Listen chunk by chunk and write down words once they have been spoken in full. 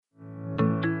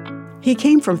He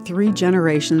came from 3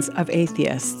 generations of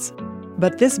atheists,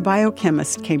 but this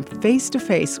biochemist came face to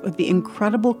face with the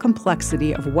incredible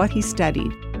complexity of what he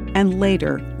studied, and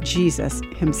later, Jesus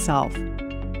himself.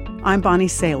 I'm Bonnie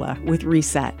Sala with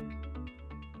Reset.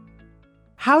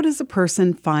 How does a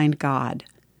person find God?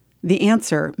 The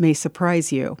answer may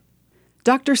surprise you.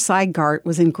 Dr. Cy Gart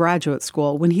was in graduate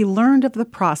school when he learned of the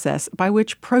process by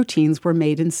which proteins were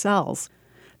made in cells.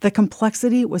 The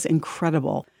complexity was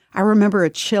incredible. I remember a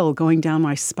chill going down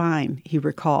my spine, he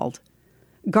recalled.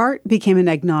 Gart became an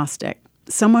agnostic,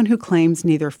 someone who claims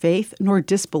neither faith nor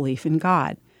disbelief in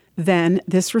God. Then,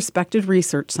 this respected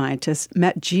research scientist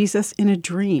met Jesus in a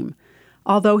dream,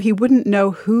 although he wouldn't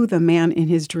know who the man in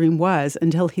his dream was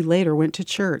until he later went to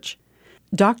church.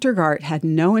 Dr. Gart had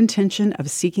no intention of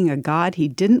seeking a God he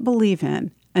didn't believe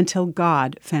in until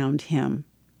God found him.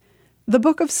 The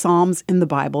book of Psalms in the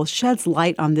Bible sheds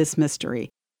light on this mystery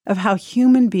of how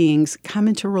human beings come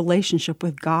into relationship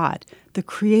with God, the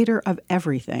creator of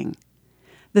everything.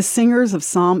 The singers of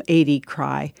Psalm 80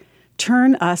 cry,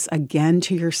 "Turn us again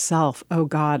to yourself, O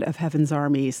God of heaven's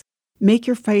armies. Make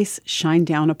your face shine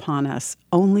down upon us.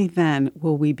 Only then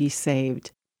will we be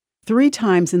saved." 3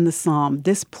 times in the psalm,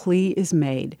 this plea is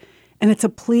made, and it's a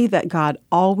plea that God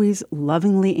always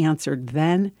lovingly answered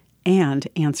then and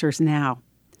answers now.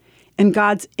 In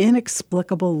God's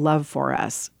inexplicable love for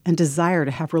us and desire to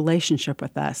have relationship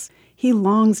with us, He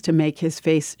longs to make His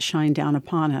face shine down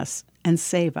upon us and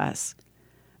save us.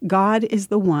 God is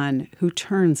the one who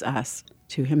turns us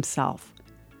to Himself.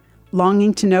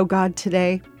 Longing to know God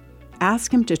today?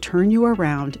 Ask Him to turn you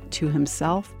around to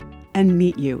Himself and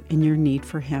meet you in your need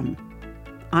for Him.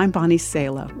 I'm Bonnie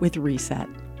Sala with Reset.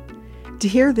 To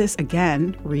hear this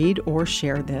again, read or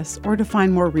share this, or to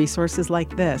find more resources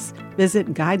like this,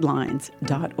 visit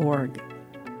guidelines.org.